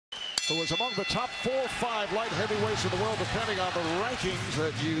who was among the top 4 or 5 light heavyweights in the world, depending on the rankings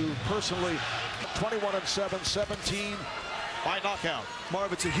that you personally. 21-7, 17 by knockout.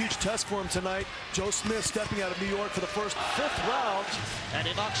 Marv, it's a huge test for him tonight. Joe Smith stepping out of New York for the first 5th round, and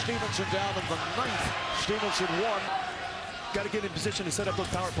he knocks Stevenson down in the 9th. Stevenson won. Got to get in position to set up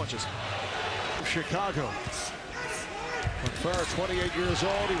those power punches. Chicago. Fonfara, 28 years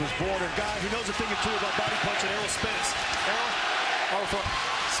old. He was born in guy who knows a thing or two about body punch and aerospace.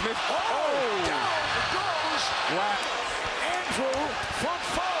 Smith. Oh! Down it goes. Wow. Andrzej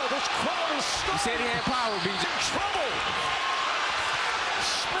Fonfara. This crowd is stuck. You said he had power, BJ. In trouble.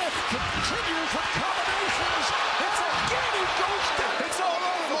 Smith continues with combinations. It's again. He goes down. It's all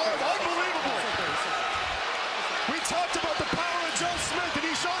over, Marv. Unbelievable. We talked about the power of Joe Smith, and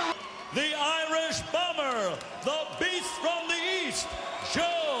he showed it. The Irish Bomber, the